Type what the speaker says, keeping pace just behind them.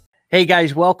Hey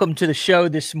guys, welcome to the show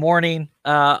this morning.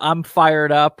 I'm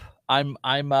fired up. I'm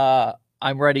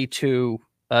ready to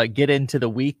get into the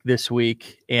week this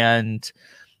week, and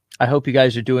I hope you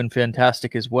guys are doing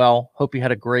fantastic as well. Hope you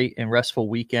had a great and restful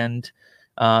weekend.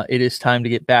 It is time to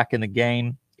get back in the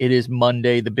game. It is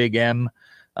Monday, the Big M,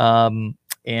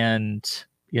 and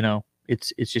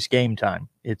it's just game time.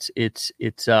 It's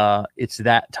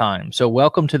that time. So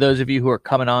welcome to those of you who are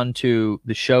coming on to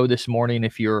the show this morning.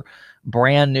 If you're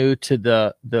brand new to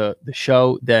the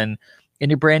show, then and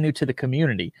you're brand new to the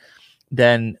community,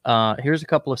 then here's a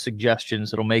couple of suggestions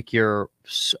that'll make your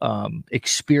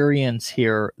experience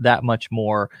here that much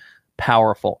more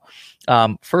powerful.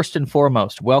 First and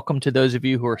foremost, welcome to those of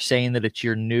you who are saying that it's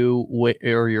your new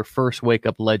or your first Wake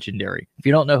Up Legendary. If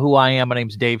you don't know who I am, my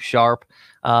name's Dave Sharp.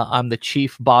 I'm the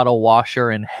chief bottle washer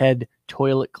and head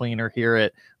toilet cleaner here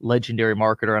at Legendary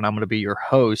Marketer, and I'm going to be your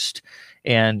host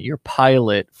and your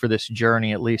pilot for this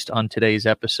journey, at least on today's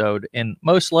episode, and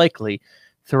most likely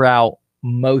throughout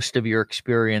most of your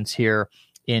experience here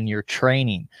in your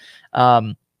training.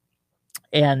 And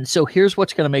so here's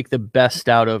what's going to make the best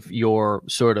out of your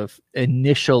sort of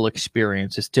initial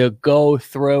experience is to go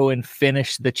through and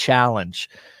finish the challenge.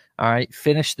 All right,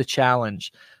 finish the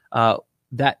challenge.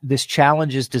 That this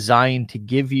challenge is designed to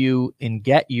give you and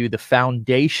get you the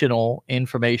foundational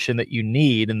information that you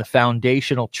need and the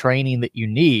foundational training that you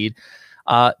need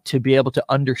to be able to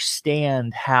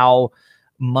understand how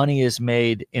money is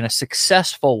made in a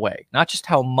successful way, not just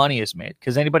how money is made,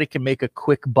 because anybody can make a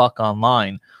quick buck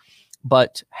online,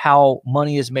 but how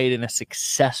money is made in a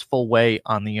successful way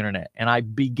on the internet. And I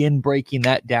begin breaking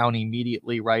that down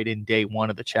immediately right in day one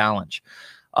of the challenge.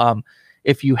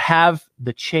 If you have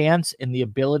the chance and the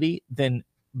ability, then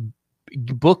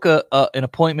book an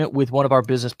appointment with one of our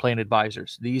business plan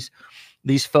advisors. These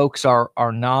folks are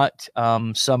not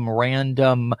some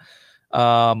random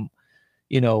 8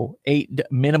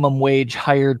 minimum wage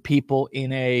hired people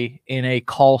in a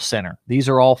call center. These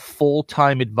are all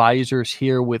full-time advisors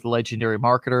here with Legendary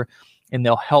Marketer, and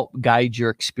they'll help guide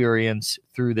your experience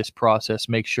through this process,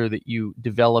 make sure that you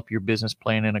develop your business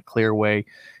plan in a clear way,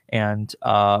 and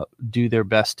do their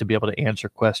best to be able to answer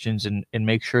questions and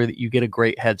make sure that you get a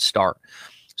great head start.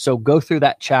 So go through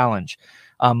that challenge.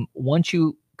 Once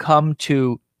you come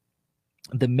to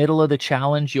the middle of the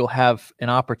challenge, you'll have an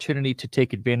opportunity to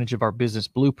take advantage of our business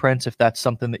blueprints if that's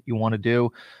something that you want to do.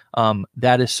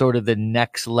 That is sort of the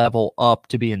next level up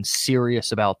to being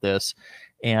serious about this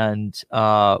and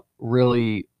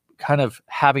really kind of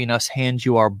having us hand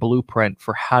you our blueprint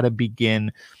for how to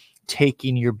begin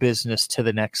taking your business to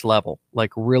the next level,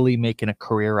 like really making a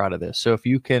career out of this. So if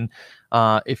you can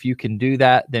do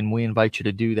that, then we invite you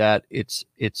to do that. It's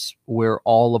where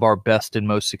all of our best and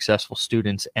most successful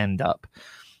students end up.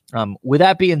 With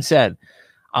that being said,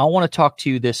 I want to talk to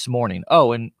you this morning.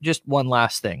 Oh, and just one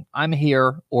last thing. I'm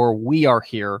here, or we are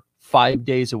here 5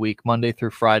 days a week, Monday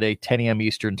through Friday, 10 a.m.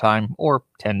 Eastern time or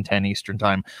 10 Eastern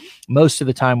time. Most of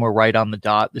the time we're right on the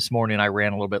dot. This morning I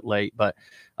ran a little bit late, but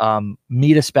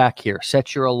meet us back here.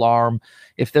 Set your alarm.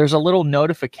 If there's a little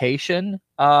notification,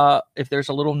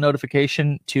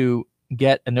 to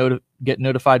get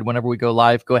notified whenever we go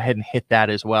live, go ahead and hit that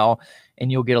as well,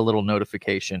 and you'll get a little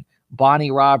notification.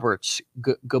 Bonnie Roberts,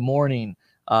 good morning.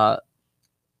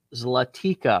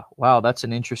 Zlatika, wow, that's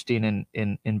an interesting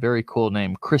and very cool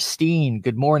name. Christine,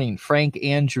 good morning. Frank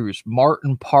Andrews,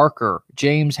 Martin Parker,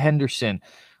 James Henderson,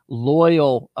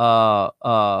 loyal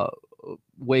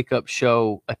Wake Up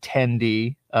Show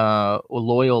attendee,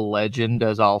 loyal legend,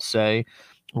 as I'll say.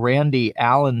 Randy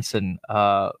Allenson,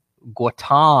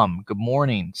 Guatam, good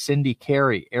morning. Cindy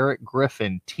Carey, Eric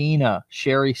Griffin, Tina,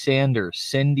 Sherry Sanders,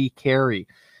 Cindy Carey,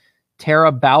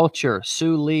 Tara Boucher,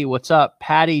 Sue Lee, what's up?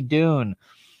 Patty Dune,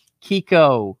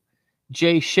 Kiko,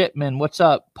 Jay Shipman, what's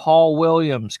up? Paul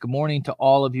Williams, good morning to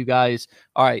all of you guys.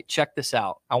 All right, check this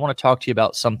out. I want to talk to you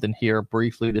about something here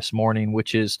briefly this morning,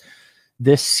 which is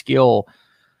this skill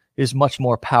is much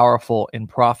more powerful and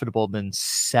profitable than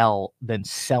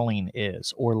selling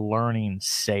is, or learning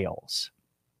sales.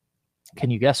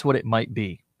 Can you guess what it might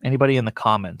be? Anybody in the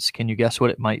comments, can you guess what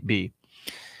it might be?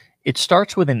 It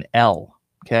starts with an L,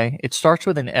 okay? It starts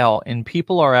with an L, and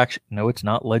people are actually, no, it's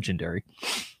not legendary.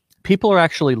 People are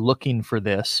actually looking for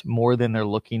this more than they're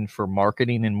looking for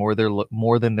marketing, and more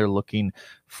than they're looking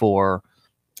for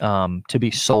to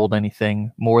be sold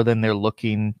anything, more than they're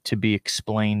looking to be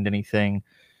explained anything,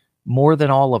 more than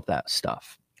all of that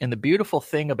stuff. And the beautiful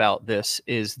thing about this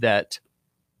is that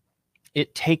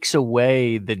it takes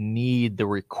away the need, the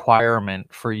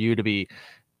requirement for you to be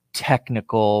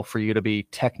technical, for you to be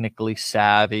technically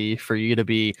savvy, for you to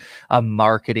be a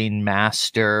marketing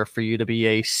master, for you to be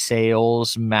a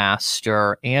sales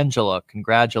master. Angela,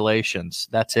 congratulations.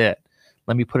 That's it.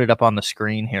 Let me put it up on the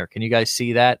screen here. Can you guys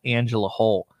see that? Angela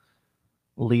Hull.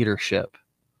 Leadership.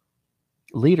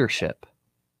 Leadership.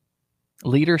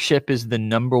 Leadership is the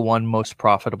number one most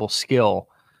profitable skill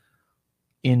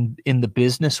in the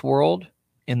business world,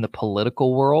 in the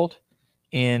political world,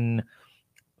 in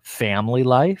family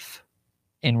life,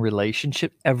 in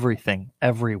relationship, everything,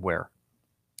 everywhere.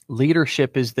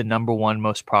 Leadership is the number one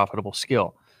most profitable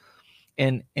skill.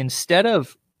 And instead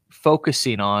of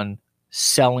focusing on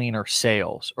selling or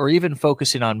sales, or even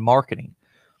focusing on marketing,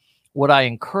 what I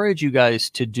encourage you guys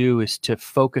to do is to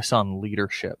focus on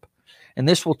leadership. And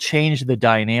this will change the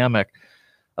dynamic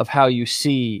of how you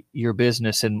see your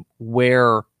business and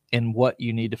where and what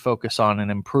you need to focus on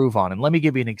and improve on. And let me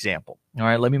give you an example. All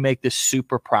right, let me make this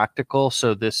super practical,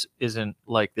 so this isn't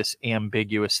like this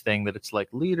ambiguous thing that it's like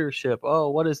leadership. Oh,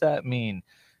 what does that mean?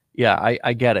 Yeah,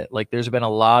 I get it. Like, there's been a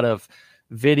lot of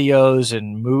videos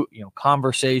and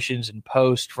conversations and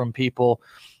posts from people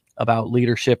about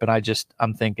leadership, and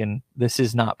I'm thinking this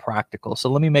is not practical. So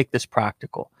let me make this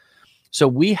practical. So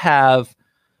we have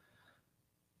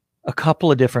a couple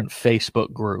of different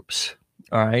Facebook groups.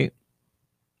 All right.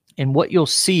 And what you'll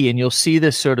see, and you'll see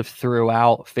this sort of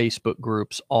throughout Facebook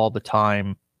groups all the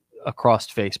time across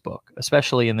Facebook,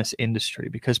 especially in this industry,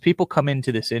 because people come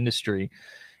into this industry,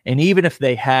 and even if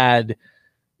they had,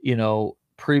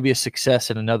 previous success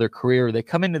in another career, they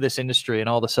come into this industry and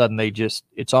all of a sudden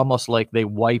it's almost like they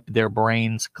wipe their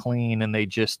brains clean, and they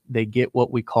get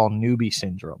what we call newbie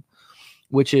syndrome,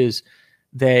 which is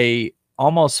they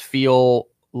almost feel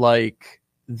like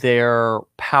they're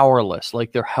powerless,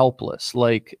 like they're helpless,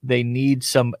 like they need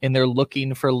and they're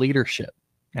looking for leadership,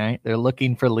 right? They're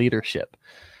looking for leadership.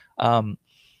 And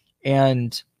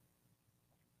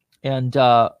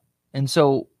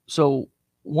so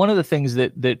one of the things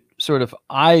that sort of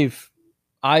I've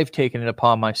taken it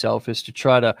upon myself is to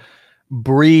try to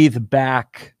breathe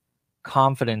back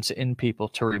confidence in people,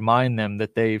 to remind them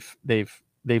that they've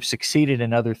succeeded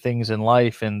in other things in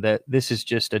life, and that this is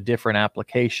just a different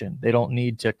application. They don't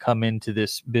need to come into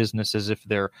this business as if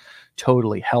they're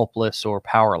totally helpless or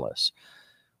powerless.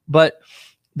 But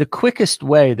the quickest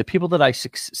way, the people that I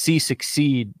see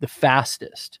succeed the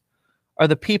fastest, are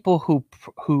the people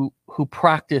who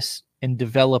practice and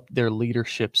develop their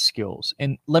leadership skills.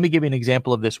 And let me give you an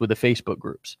example of this with the Facebook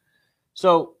groups.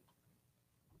 So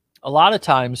a lot of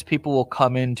times people will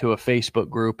come into a Facebook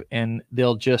group and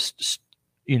they'll just,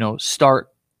 start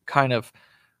kind of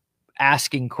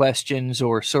asking questions,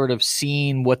 or sort of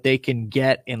seeing what they can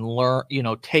get and learn,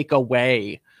 take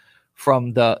away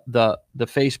from the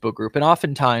Facebook group. And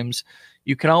oftentimes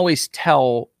you can always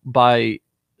tell by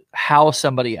how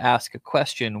somebody asks a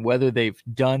question whether they've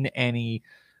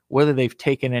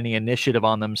taken any initiative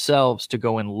on themselves to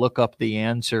go and look up the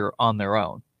answer on their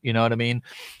own. You know what I mean?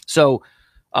 So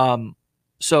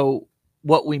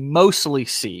what we mostly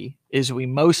see is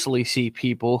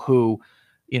people who,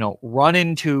 run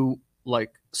into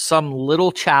like some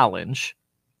little challenge,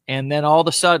 and then all of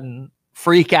a sudden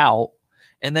freak out,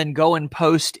 and then go and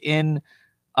post in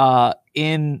the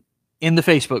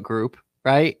Facebook group,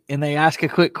 right? And they ask a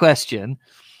quick question,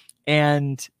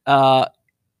 and they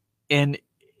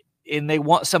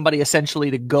want somebody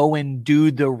essentially to go and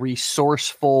do the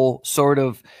resourceful sort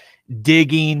of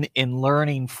digging and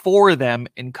learning for them,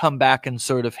 and come back and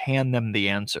sort of hand them the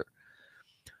answer.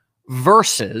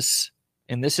 Versus,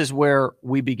 and this is where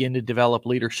we begin to develop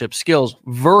leadership skills,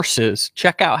 versus,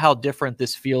 check out how different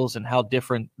this feels and how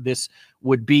different this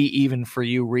would be even for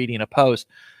you reading a post,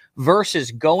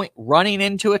 versus running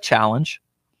into a challenge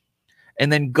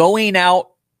and then going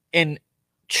out and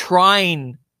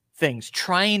trying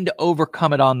to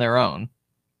overcome it on their own.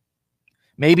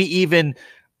 Maybe even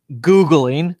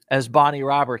Googling, as Bonnie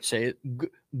Roberts says,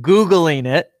 Googling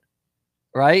it,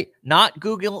 right? Not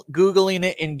Googling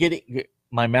it and getting,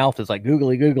 my mouth is like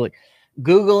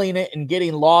Googling it and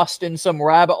getting lost in some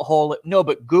rabbit hole. No,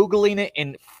 but Googling it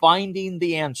and finding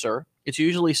the answer. It's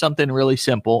usually something really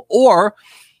simple. Or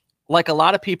like a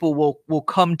lot of people will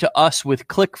come to us with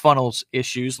ClickFunnels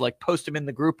issues, like post them in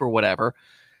the group or whatever.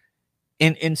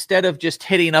 And instead of just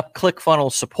hitting up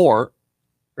ClickFunnels support,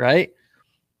 right?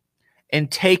 And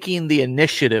taking the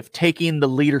initiative, taking the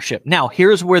leadership. Now,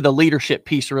 here's where the leadership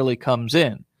piece really comes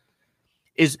in,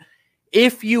 is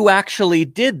if you actually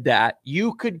did that,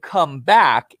 you could come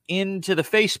back into the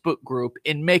Facebook group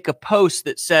and make a post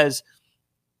that says,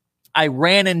 I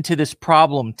ran into this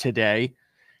problem today.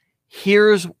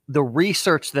 Here's the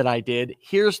research that I did.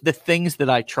 Here's the things that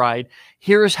I tried.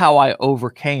 Here's how I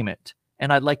overcame it.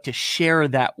 And I'd like to share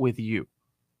that with you,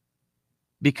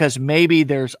 because maybe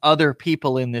there's other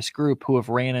people in this group who have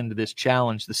ran into this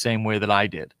challenge the same way that I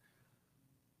did.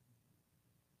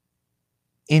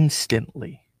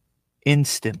 Instantly,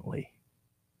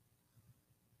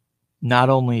 not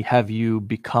only have you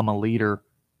become a leader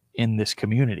in this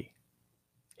community.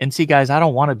 And see, guys, I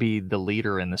don't want to be the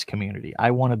leader in this community.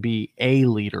 I want to be a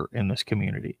leader in this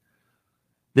community.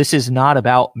 This is not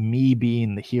about me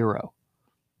being the hero.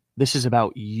 This is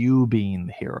about you being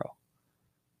the hero.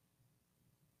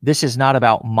 This is not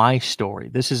about my story.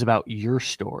 This is about your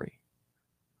story.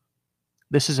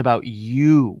 This is about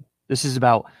you. This is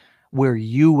about where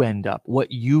you end up,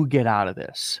 what you get out of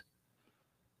this.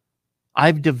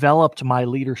 I've developed my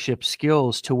leadership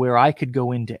skills to where I could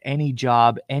go into any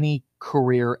job, any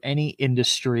career, any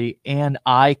industry, and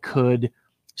I could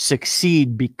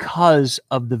succeed because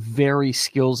of the very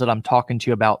skills that I'm talking to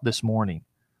you about this morning.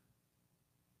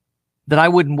 That I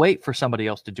wouldn't wait for somebody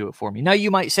else to do it for me. Now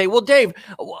you might say, well, Dave,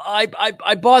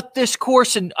 I bought this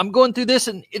course and I'm going through this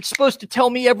and it's supposed to tell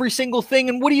me every single thing.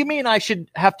 And what do you mean I should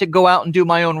have to go out and do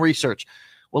my own research?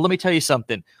 Well, let me tell you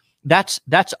something. That's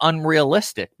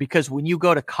unrealistic, because when you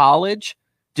go to college,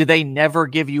 do they never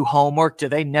give you homework? Do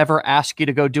they never ask you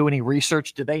to go do any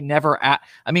research? Do they never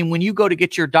I mean, when you go to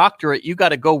get your doctorate, you got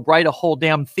to go write a whole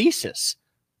damn thesis.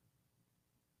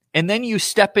 And then you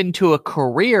step into a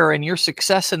career, and your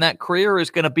success in that career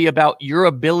is going to be about your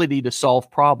ability to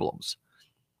solve problems.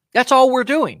 That's all we're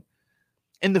doing.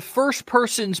 And the first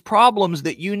person's problems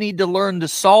that you need to learn to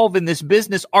solve in this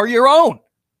business are your own.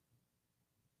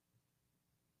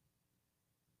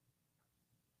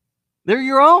 They're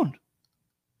your own.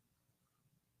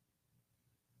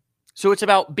 So it's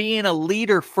about being a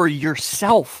leader for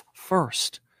yourself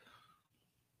first.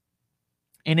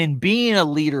 And in being a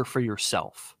leader for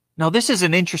yourself. Now, this is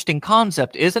an interesting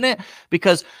concept, isn't it?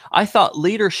 Because I thought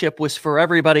leadership was for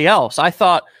everybody else. I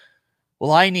thought,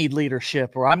 well, I need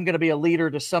leadership, or I'm going to be a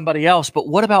leader to somebody else. But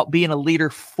what about being a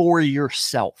leader for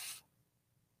yourself?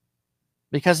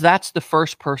 Because that's the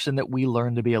first person that we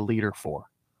learn to be a leader for.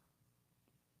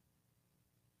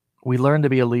 We learn to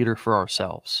be a leader for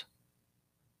ourselves.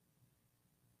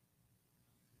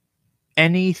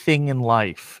 Anything in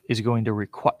life is going to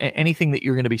require, anything that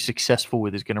you're going to be successful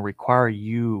with is going to require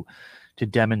you to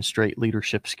demonstrate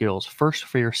leadership skills first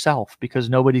for yourself, because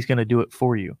nobody's going to do it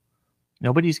for you.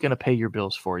 Nobody's going to pay your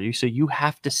bills for you. So you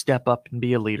have to step up and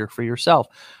be a leader for yourself.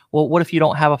 Well, what if you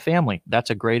don't have a family? That's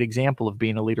a great example of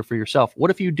being a leader for yourself. What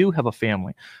if you do have a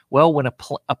family? Well, when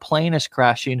a plane is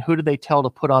crashing, who do they tell to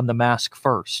put on the mask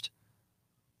first?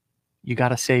 You got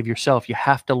to save yourself. You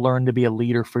have to learn to be a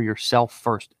leader for yourself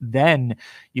first. Then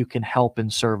you can help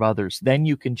and serve others. Then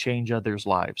you can change others'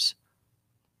 lives.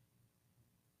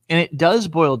 And it does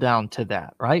boil down to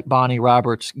that, right? Bonnie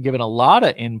Roberts given a lot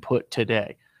of input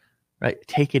today, right?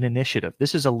 Take an initiative.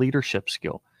 This is a leadership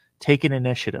skill. Take an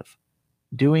initiative.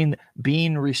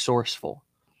 Being resourceful.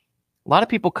 A lot of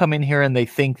people come in here and they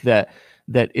think that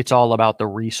it's all about the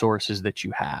resources that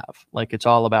you have. Like it's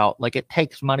all about, like, it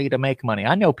takes money to make money.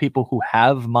 I know people who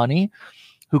have money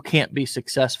who can't be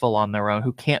successful on their own,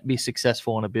 who can't be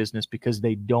successful in a business because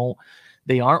they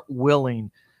aren't willing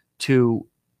to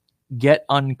get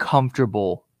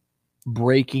uncomfortable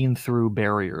breaking through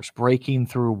barriers, breaking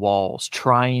through walls,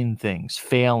 trying things,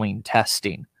 failing,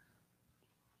 testing.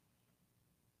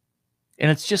 And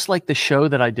it's just like the show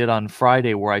that I did on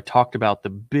Friday where I talked about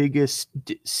the biggest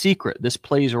secret. This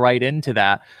plays right into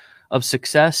that of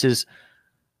success is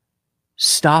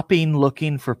stopping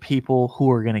looking for people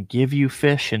who are going to give you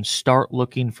fish and start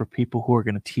looking for people who are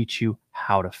going to teach you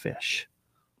how to fish.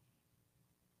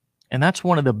 And that's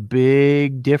one of the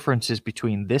big differences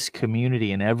between this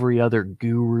community and every other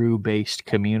guru-based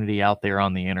community out there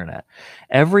on the internet.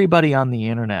 Everybody on the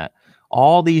internet,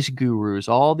 all these gurus,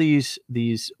 all these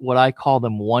what I call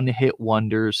them one-hit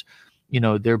wonders,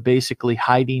 they're basically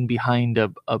hiding behind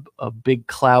a big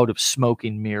cloud of smoke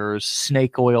and mirrors,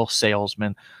 snake oil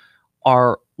salesmen,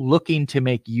 are looking to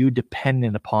make you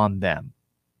dependent upon them.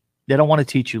 They don't want to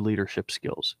teach you leadership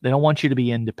skills. They don't want you to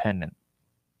be independent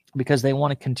because they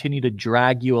want to continue to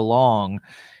drag you along.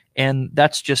 And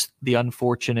that's just the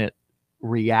unfortunate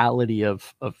reality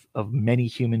of many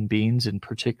human beings, and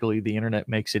particularly the internet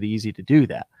makes it easy to do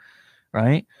that,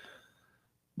 right?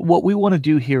 What we want to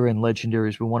do here in Legendary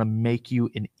is we want to make you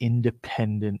an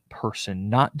independent person,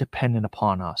 not dependent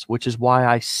upon us, which is why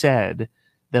I said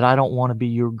that I don't want to be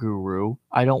your guru.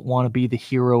 I don't want to be the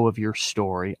hero of your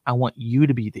story. I want you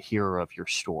to be the hero of your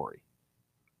story.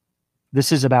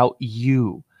 This is about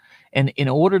you. And in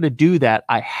order to do that,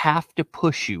 I have to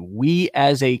push you. We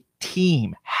as a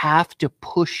team have to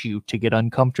push you to get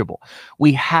uncomfortable.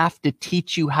 We have to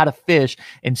teach you how to fish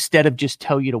instead of just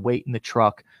tell you to wait in the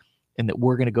truck and that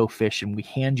we're going to go fish and we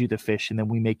hand you the fish and then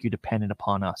we make you dependent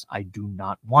upon us. I do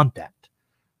not want that.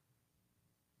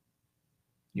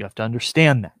 You have to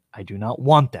understand that. I do not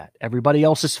want that. Everybody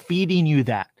else is feeding you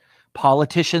that.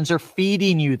 Politicians are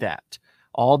feeding you that.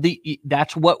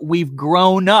 That's what we've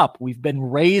grown up. We've been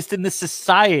raised in this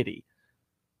society.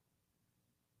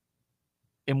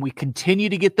 And we continue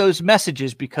to get those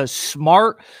messages because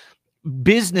smart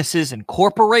businesses and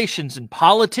corporations and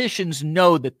politicians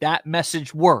know that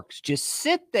message works. Just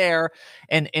sit there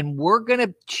and we're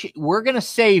going to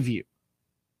save you.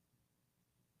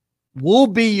 We'll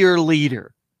be your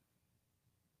leader.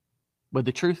 But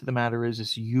the truth of the matter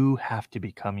is you have to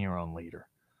become your own leader.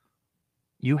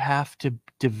 You have to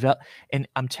develop. And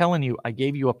I'm telling you, I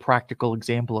gave you a practical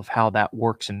example of how that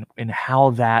works and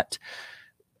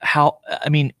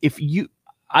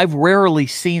I've rarely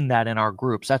seen that in our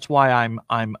groups. That's why I'm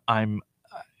going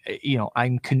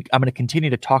to continue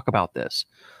to talk about this,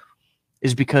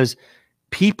 is because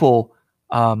people,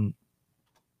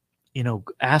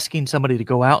 asking somebody to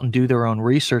go out and do their own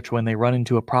research when they run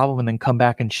into a problem and then come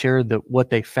back and share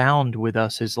what they found with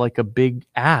us is like a big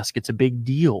ask. It's a big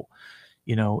deal.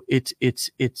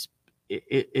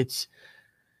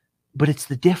 But it's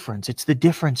the difference. It's the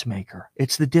difference maker.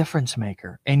 It's the difference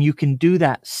maker. And you can do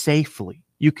that safely.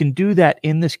 You can do that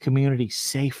in this community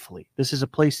safely. This is a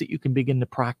place that you can begin to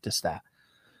practice that.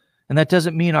 And that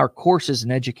doesn't mean our courses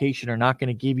and education are not going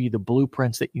to give you the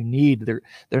blueprints that you need. They're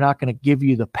not going to give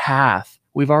you the path.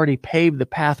 We've already paved the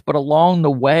path, but along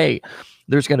the way,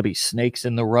 there's going to be snakes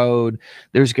in the road.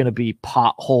 There's going to be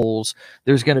potholes.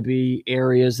 There's going to be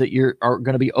areas that are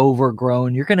going to be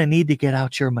overgrown. You're going to need to get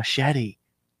out your machete.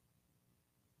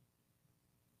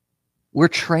 We're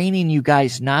training you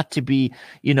guys not to be,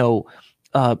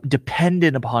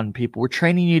 dependent upon people. We're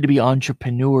training you to be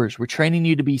entrepreneurs. We're training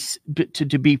you to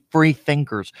be free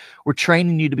thinkers. We're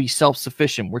training you to be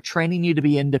self-sufficient. We're training you to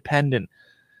be independent.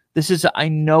 I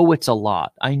know it's a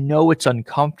lot. I know it's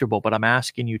uncomfortable, but I'm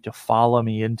asking you to follow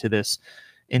me into this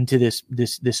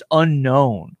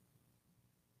unknown,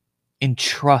 and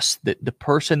trust that the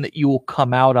person that you will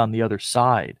come out on the other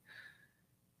side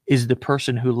is the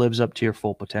person who lives up to your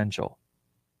full potential.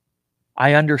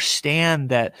 I understand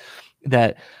that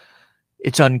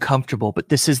it's uncomfortable, but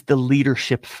this is the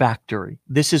leadership factory.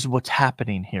 This is what's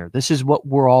happening here. This is what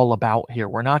we're all about here.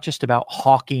 We're not just about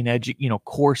hawking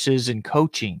courses and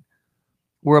coaching.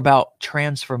 We're about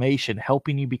transformation,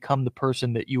 helping you become the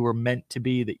person that you were meant to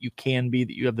be, that you can be,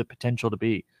 that you have the potential to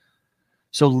be.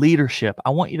 So leadership, I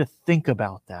want you to think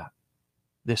about that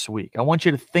this week. I want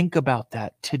you to think about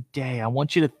that today. I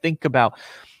want you to think about,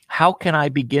 how can I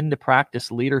begin to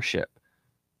practice leadership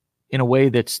in a way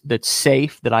that's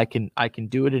safe, that I can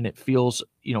do it and it feels,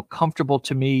 comfortable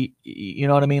to me. You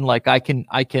know what I mean? Like I can,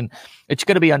 it's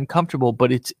going to be uncomfortable,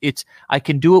 but I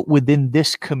can do it within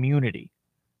this community.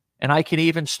 And I can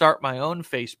even start my own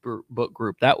Facebook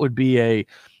group. That would be a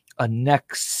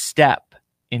next step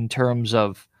in terms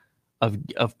of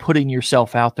putting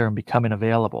yourself out there and becoming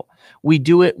available. We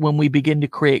do it when we begin to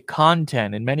create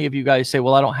content. And many of you guys say,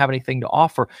 well, I don't have anything to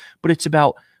offer, but it's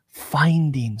about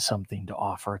finding something to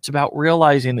offer. It's about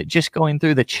realizing that just going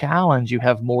through the challenge, you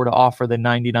have more to offer than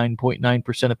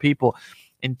 99.9% of people,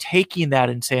 and taking that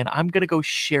and saying, I'm going to go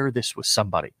share this with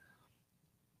somebody.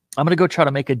 I'm going to go try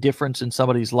to make a difference in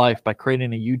somebody's life by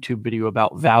creating a YouTube video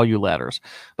about value ladders,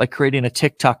 by creating a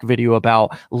TikTok video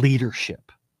about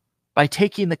leadership, by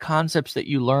taking the concepts that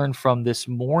you learned from this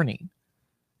morning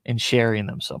and sharing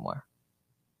them somewhere.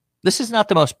 This is not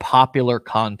the most popular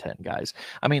content, guys.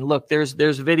 I mean, look, there's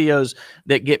videos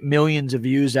that get millions of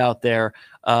views out there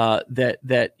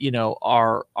that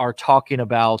are talking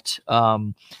about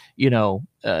dumb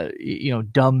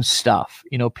stuff.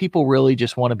 People really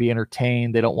just want to be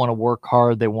entertained. They don't want to work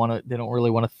hard. They don't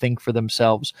really want to think for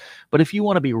themselves. But if you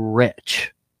want to be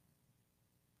rich,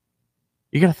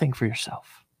 you got to think for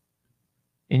yourself.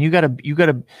 And you got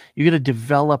to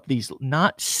develop these,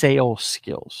 not sales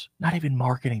skills, not even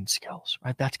marketing skills,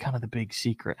 right? That's kind of the big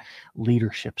secret,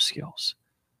 leadership skills.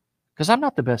 Because I'm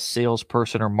not the best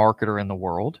salesperson or marketer in the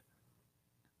world,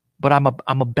 but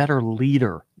I'm a better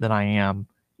leader than I am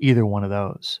either one of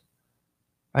those,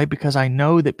 right? Because I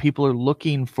know that people are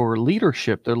looking for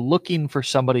leadership. They're looking for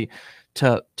somebody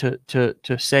to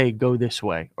say, go this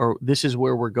way, or this is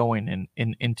where we're going,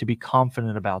 and to be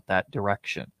confident about that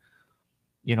direction.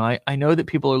 I know that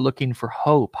people are looking for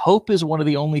hope. Hope is one of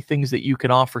the only things that you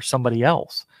can offer somebody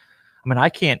else. I mean, I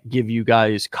can't give you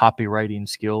guys copywriting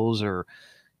skills or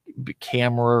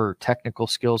camera or technical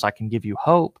skills. I can give you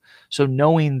hope. So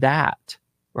knowing that,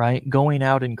 right, going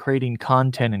out and creating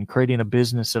content and creating a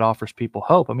business that offers people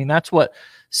hope. I mean, that's what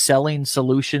selling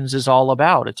solutions is all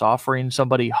about. It's offering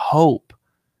somebody hope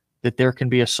that there can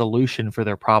be a solution for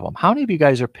their problem. How many of you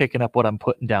guys are picking up what I'm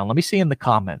putting down? Let me see in the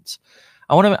comments.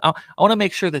 I want to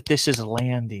make sure that this is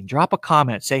landing. Drop a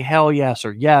comment, say hell yes,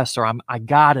 or I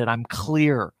got it. I'm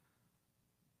clear.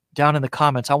 Down in the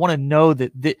comments, I want to know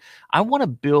that I want to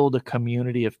build a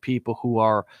community of people who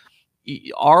are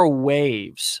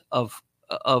waves of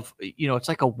it's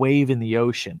like a wave in the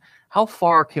ocean. How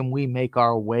far can we make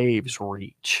our waves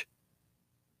reach?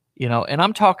 And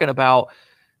I'm talking about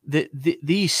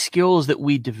these skills that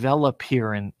we develop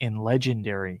here in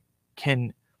Legendary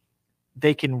can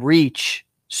reach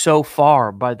so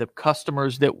far by the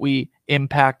customers that we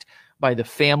impact, by the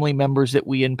family members that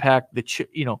we impact.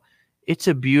 It's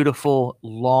a beautiful,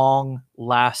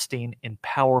 long-lasting, and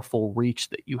powerful reach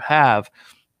that you have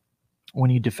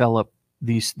when you develop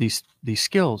these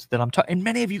skills that I'm talking. And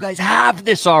many of you guys have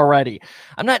this already.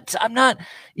 I'm not.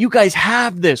 You guys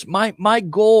have this. My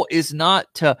goal is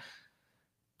not to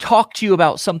talk to you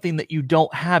about something that you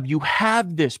don't have. You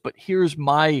have this, but here's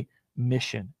my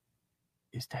mission: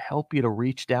 is to help you to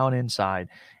reach down inside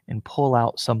and pull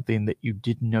out something that you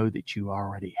didn't know that you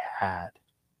already had.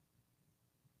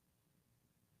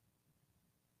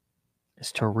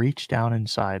 Is to reach down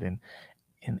inside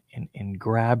and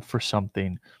grab for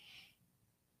something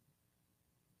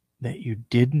that you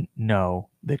didn't know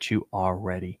that you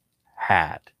already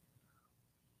had.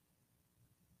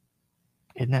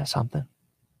 Isn't that something?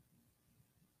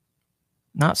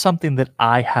 Not something that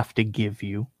I have to give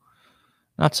you.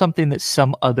 Not something that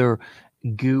some other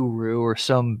guru or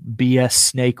some BS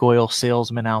snake oil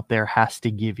salesman out there has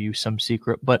to give you, some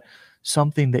secret, but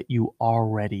something that you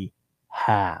already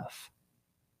have.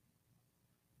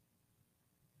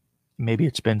 Maybe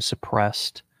it's been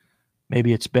suppressed.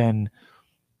 Maybe it's been,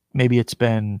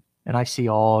 and I see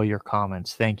all your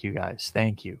comments. Thank you guys.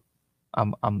 Thank you.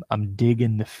 I'm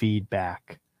digging the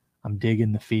feedback.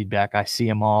 I see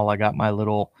them all. I got my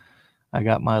little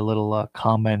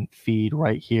comment feed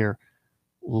right here.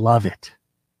 Love it.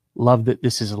 Love that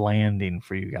this is landing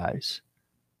for you guys.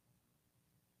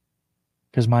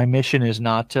 Because my mission is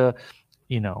not to,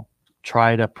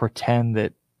 try to pretend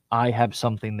that I have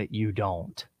something that you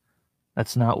don't.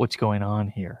 That's not what's going on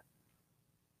here.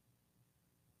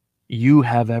 You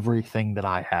have everything that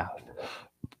I have.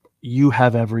 You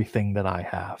have everything that I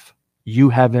have. You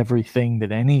have everything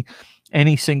that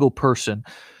any single person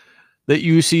that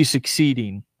you see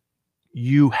succeeding,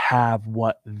 you have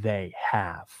what they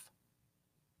have.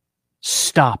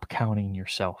 Stop counting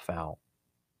yourself out.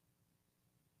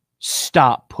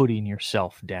 Stop putting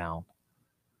yourself down.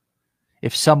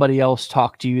 If somebody else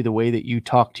talked to you the way that you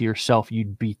talk to yourself,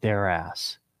 you'd beat their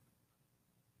ass.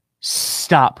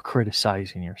 Stop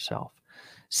criticizing yourself.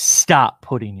 Stop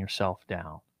putting yourself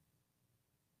down.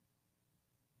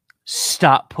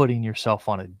 Stop putting yourself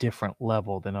on a different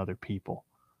level than other people.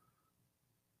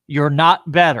 You're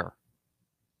not better,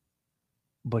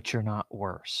 but you're not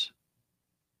worse.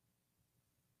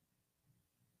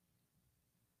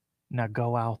 Now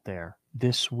go out there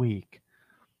this week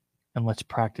and let's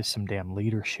practice some damn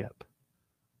leadership.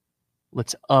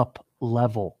 Let's up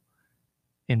level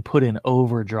and put in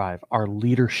overdrive our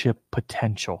leadership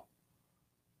potential.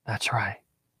 That's right.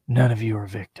 None of you are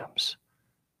victims.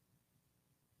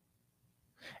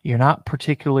 You're not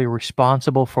particularly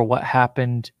responsible for what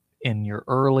happened in your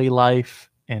early life,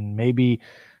 and maybe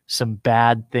some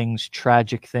bad things,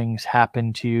 tragic things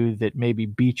happened to you that maybe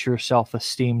beat your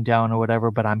self-esteem down or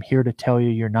whatever, but I'm here to tell you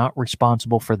you're not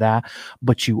responsible for that,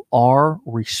 but you are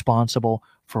responsible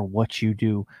for what you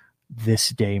do this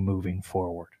day moving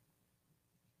forward.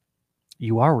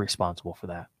 You are responsible for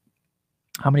that.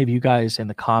 How many of you guys in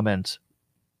the comments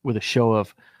with a show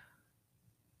of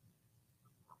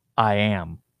I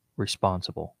am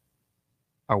responsible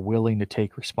are willing to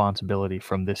take responsibility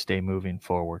from this day moving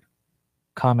forward?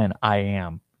 Comment I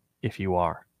am if you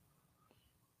are.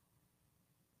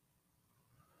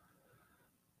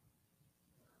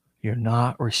 You're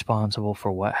not responsible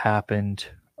for what happened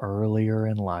earlier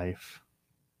in life.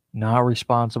 Not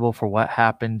responsible for what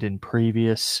happened in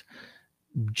previous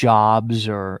jobs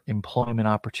or employment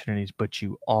opportunities, but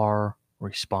you are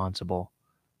responsible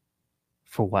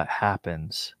for what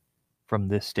happens from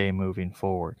this day moving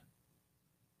forward.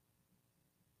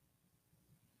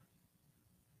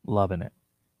 Loving it.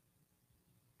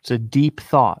 It's a deep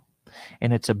thought,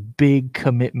 and it's a big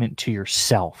commitment to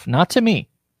yourself, not to me,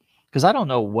 because I don't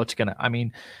know what's going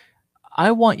to,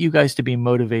 I want you guys to be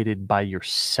motivated by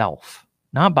yourself,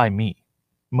 not by me.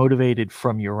 Motivated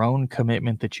from your own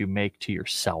commitment that you make to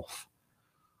yourself.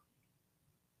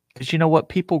 Because you know what?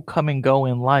 People come and go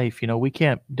in life. We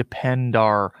can't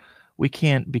we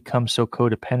can't become so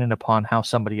codependent upon how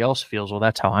somebody else feels. Well,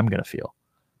 that's how I'm going to feel.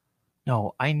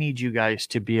 No, I need you guys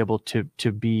to be able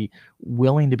to be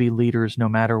willing to be leaders no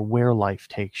matter where life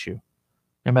takes you.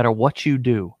 No matter what you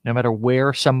do, no matter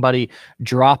where somebody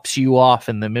drops you off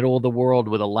in the middle of the world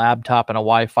with a laptop and a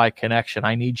Wi-Fi connection,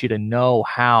 I need you to know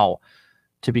how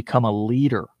to become a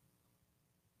leader.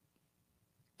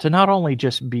 To not only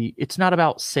just be, it's not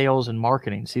about sales and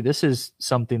marketing. See, this is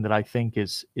something that I think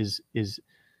is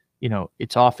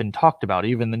it's often talked about,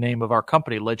 even the name of our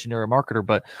company, Legendary Marketer,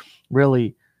 but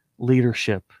really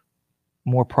leadership,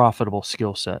 more profitable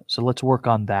skill set. So let's work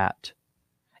on that.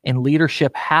 And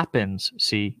leadership happens,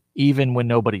 see, even when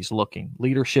nobody's looking.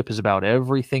 Leadership is about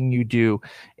everything you do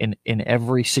in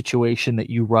every situation that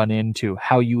you run into,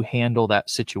 how you handle that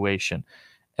situation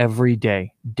every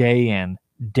day, day in,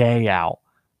 day out.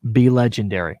 Be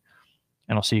legendary.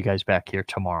 And I'll see you guys back here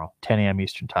tomorrow, 10 a.m.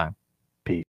 Eastern Time. Peace.